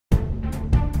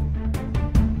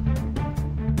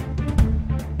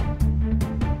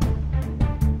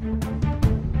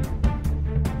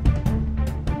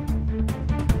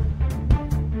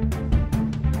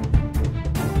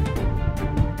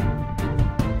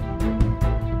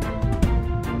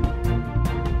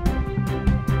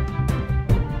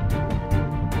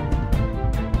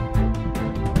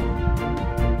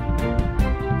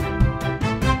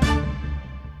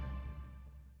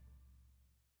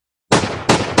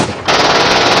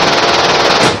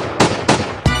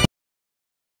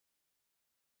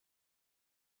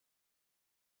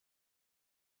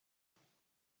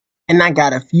And I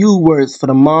got a few words for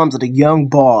the moms of the young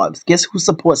barbs. Guess who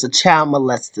supports a child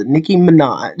molester? Nicki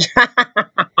Minaj.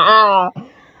 I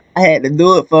had to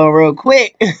do it for real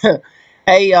quick.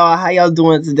 Hey y'all, how y'all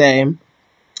doing today?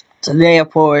 Today,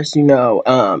 of course,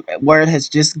 word has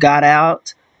just got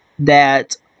out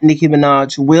that Nicki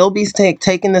Minaj will be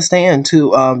taking the stand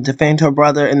to defend her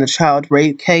brother in the child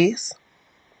rape case.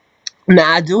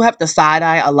 Now, I do have to side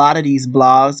eye a lot of these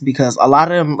blogs because a lot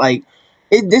of them,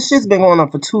 this shit's been going on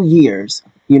for 2 years.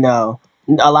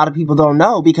 A lot of people don't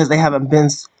know because they haven't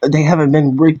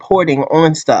been reporting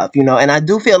on stuff. And I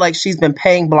do feel like she's been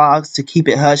paying blogs to keep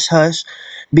it hush hush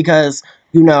because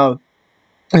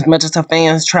as much as her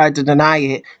fans tried to deny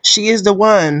it, she is the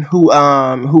one who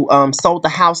sold the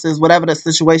houses, whatever the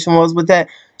situation was with that.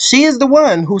 She is the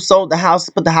one who sold the house,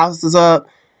 put the houses up.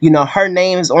 Her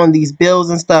name is on these bills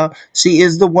and stuff. She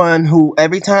is the one who,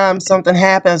 every time something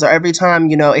happens, or every time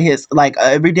it hits, like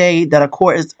every day that a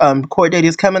court date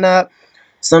is coming up,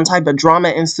 some type of drama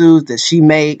ensues that she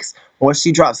makes, or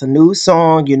she drops a new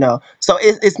song, So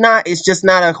it's just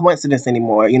not a coincidence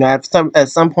anymore. At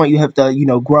some point you have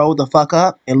to, grow the fuck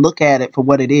up and look at it for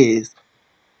what it is.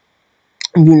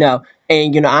 And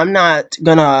I'm not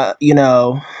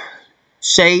gonna,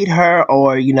 shade her,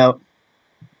 or,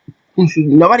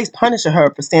 nobody's punishing her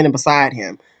for standing beside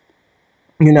him.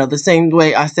 The same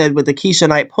way I said with the Keisha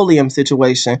Knight Pulliam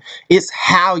situation, it's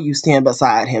how you stand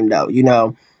beside him, though.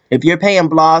 If you're paying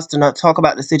blogs to not talk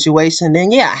about the situation,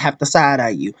 then yeah, I have to side eye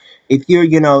you. If you're,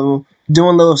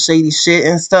 doing little shady shit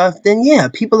and stuff, then yeah,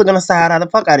 people are gonna side eye the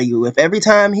fuck out of you. If every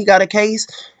time he got a case,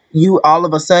 you all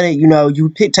of a sudden, you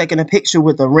taking a picture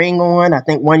with a ring on. I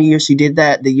think one year she did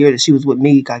that, the year that she was with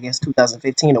Meek, I guess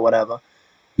 2015 or whatever.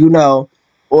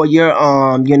 Or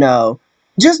you're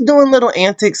just doing little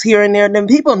antics here and there, then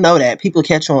people know that. People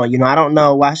catch on. I don't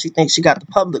know why she thinks she got the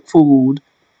public fooled,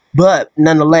 but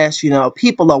nonetheless,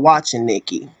 people are watching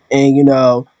Nicki. And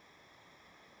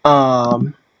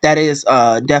that is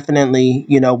definitely,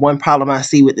 one problem I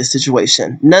see with this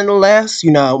situation. Nonetheless,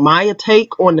 my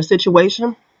take on the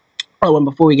situation. Oh, and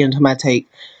before we get into my take,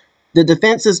 the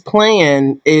defense's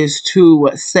plan is to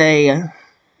say,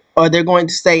 or they're going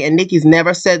to say, and Nicki's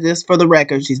never said this for the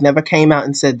record, she's never came out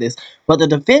and said this, but the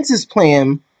defense's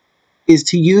plan is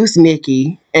to use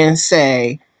Nicki and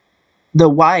say the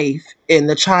wife and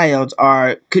the child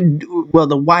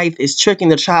the wife is tricking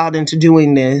the child into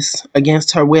doing this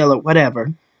against her will or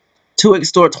whatever to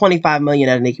extort $25 million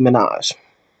out of Nicki Minaj.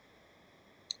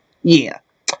 Yeah.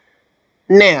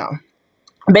 Now,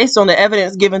 based on the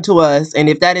evidence given to us, and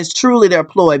if that is truly their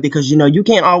ploy, because you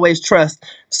can't always trust,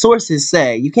 sources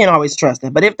say you can't always trust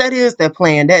it, but if that is their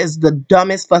plan, that is the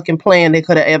dumbest fucking plan they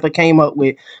could have ever came up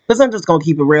with. Because I'm just gonna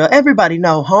keep it real, everybody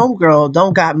know homegirl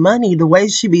don't got money the way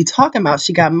she be talking about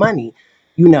she got money.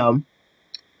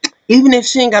 Even if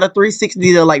she ain't got a 360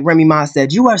 deal like Remy Ma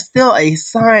said, you are still a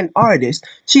signed artist.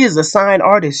 She is a signed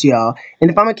artist, y'all. And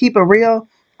if I'm gonna keep it real,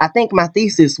 I think my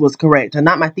thesis was correct. Or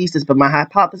not my thesis, but my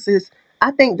hypothesis. I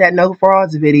think that No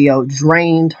Frauds video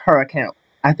drained her account.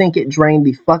 I think it drained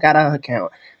the fuck out of her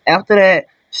account. After that,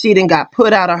 she then got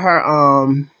put out of her,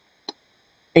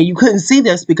 and you couldn't see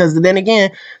this because then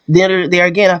again,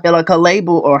 I feel like a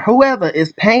label or whoever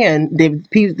is paying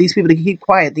these people to keep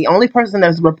quiet. The only person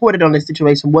that's reported on this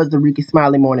situation was the Ricky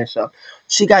Smiley Morning Show.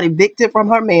 She got evicted from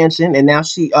her mansion, and now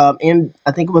she, I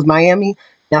think it was Miami,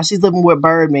 now she's living with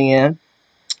Birdman.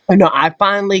 I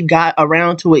finally got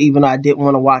around to it, even though I didn't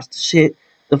want to watch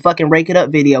the fucking Rake It Up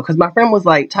video. Because my friend was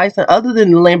like, Tyson, other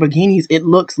than the Lamborghinis, it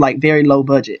looks like very low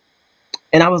budget.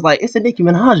 And I was like, it's a Nicki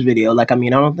Minaj video. I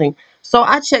don't think. So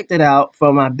I checked it out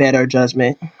for my better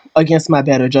judgment, against my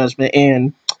better judgment.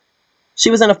 And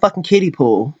she was in a fucking kiddie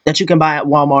pool that you can buy at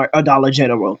Walmart or Dollar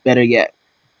General, better yet.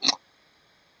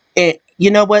 And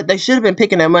you know what? They should have been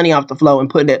picking that money off the floor and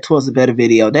putting that towards a better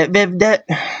video. That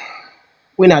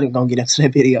we're not even going to get into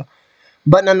that video.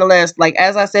 But nonetheless,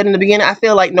 as I said in the beginning, I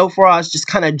feel like No Frauds just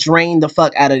kind of drained the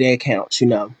fuck out of their accounts,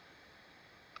 And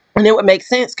it would make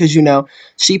sense because,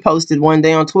 she posted one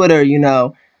day on Twitter,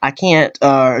 I can't,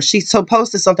 she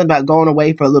posted something about going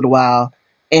away for a little while.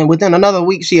 And within another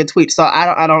week, she had tweeted. So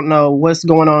I don't know what's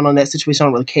going on that situation. I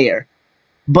don't really care.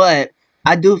 But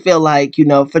I do feel like,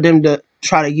 for them to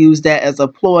try to use that as a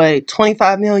ploy,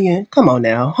 $25 million, come on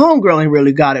now. Homegirl ain't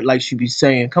really got it like she be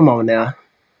saying. Come on now.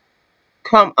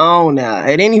 Come on now.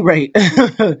 At any rate,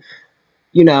 when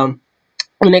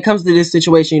it comes to this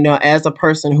situation, as a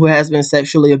person who has been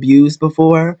sexually abused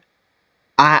before,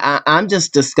 I'm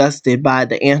just disgusted by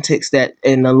the antics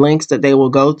and the lengths that they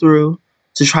will go through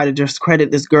to try to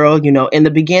discredit this girl, in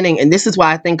the beginning. And this is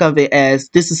why I think of it as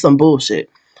this is some bullshit.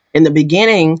 In the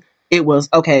beginning, it was,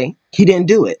 okay, he didn't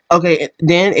do it. Okay,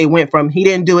 then it went from he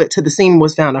didn't do it to the semen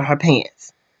was found on her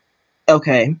pants.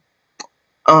 Okay.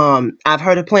 I've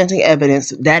heard of planting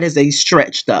evidence. That is a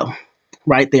stretch, though,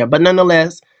 right there. But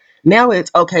nonetheless, now it's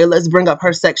okay. Let's bring up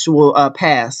her sexual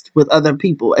past with other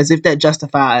people, as if that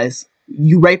justifies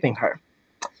you raping her.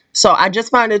 So I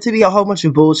just find it to be a whole bunch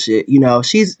of bullshit. You know,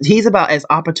 he's about as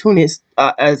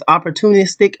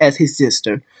opportunistic as his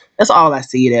sister. That's all I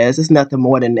see it as. It's nothing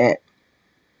more than that.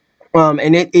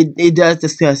 And it does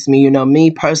disgust me. You know,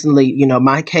 me personally. You know,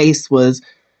 my case was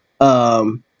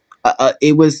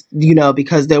it was, you know,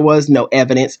 because there was no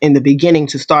evidence in the beginning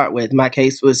to start with. My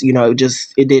case was, you know,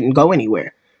 just it didn't go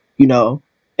anywhere, you know.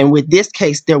 And with this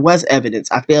case, there was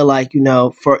evidence. I feel like, you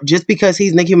know, for just because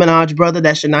he's Nicki Minaj's brother,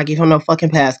 that should not give him no fucking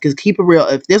pass. Because keep it real,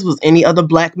 if this was any other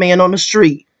black man on the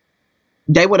street,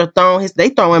 they would have they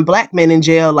throwing black men in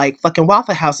jail like fucking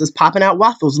Waffle Houses, popping out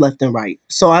waffles left and right.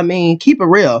 So, I mean, keep it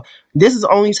real. This is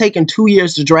only taking 2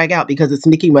 years to drag out because it's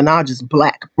Nicki Minaj's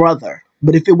black brother.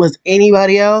 But if it was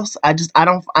anybody else, I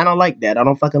don't like that. I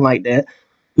don't fucking like that.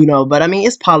 You know, but I mean,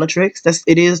 it's politics. That's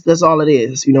all it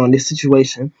is, you know, in this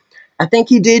situation. I think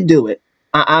he did do it.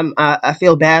 I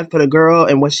feel bad for the girl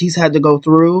and what she's had to go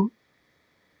through.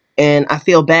 And I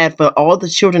feel bad for all the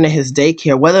children at his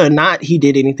daycare, whether or not he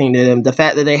did anything to them. The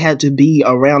fact that they had to be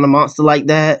around a monster like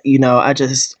that, you know,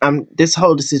 this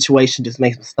whole situation just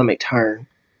makes my stomach turn.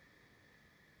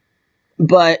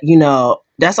 But, you know,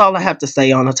 that's all I have to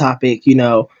say on the topic, you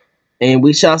know, and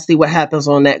we shall see what happens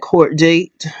on that court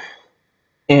date.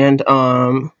 And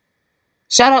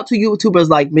shout out to YouTubers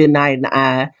like Midnight and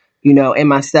I, you know, and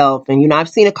myself. And, you know, I've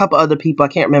seen a couple other people. I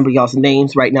can't remember y'all's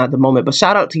names right now at the moment. But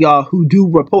shout out to y'all who do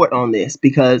report on this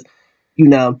because, you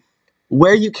know,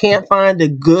 where you can't find the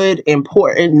good,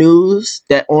 important news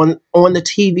that on the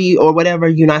TV or whatever,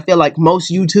 you know, I feel like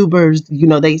most YouTubers, you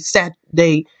know, they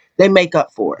make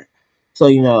up for it. So,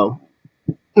 you know,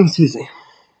 excuse me.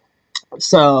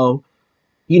 So,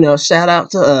 you know, shout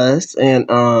out to us. And,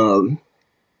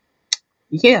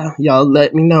 yeah, y'all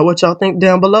let me know what y'all think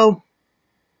down below.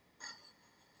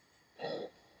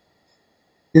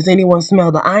 Does anyone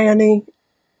smell the irony?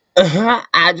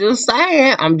 I'm just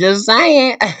saying.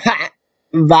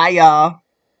 Bye, y'all.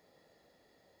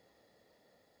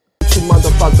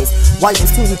 Motherfuckers, white is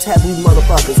too, you taboo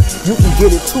motherfuckers. You can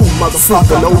get it too,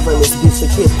 motherfucker. Over in this bitch, the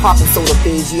kid poppin' soda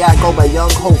fizz. Yeah, I go by Young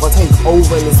Hope, I take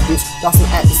over in this bitch. Y'all some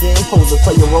actors and posers,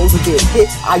 play your roles and get hit.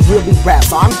 I really rap,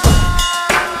 so I'm.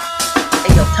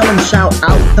 Hey, yo, tell them shout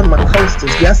out to my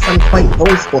coasters. Yes, I'm quite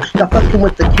boastful. Y'all fucking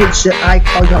with the kid shit, I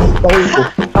call y'all boastful.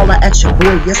 Holla at your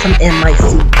boy, yes, I'm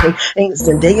MICK. Ain't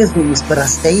Zendaya's news, but I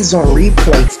stays on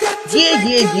replay.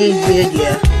 Yeah.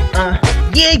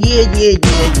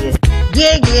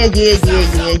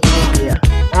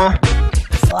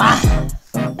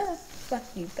 Fuck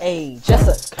you. Hey,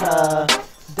 Jessica,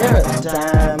 they're a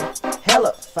dime,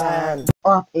 hella fine.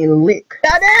 Off and lick.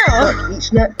 Goddamn!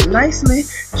 Each nut nicely.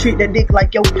 Treat that dick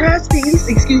like your prize piece.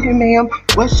 Excuse me, ma'am.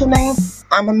 What's your name?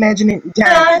 I'm imagining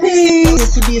Danny.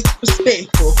 To be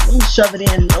respectful. Let me shove it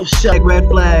in. No shove. Red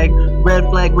flag. Red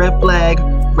flag. Red flag.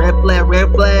 Red flag.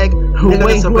 Red flag.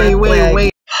 Wait.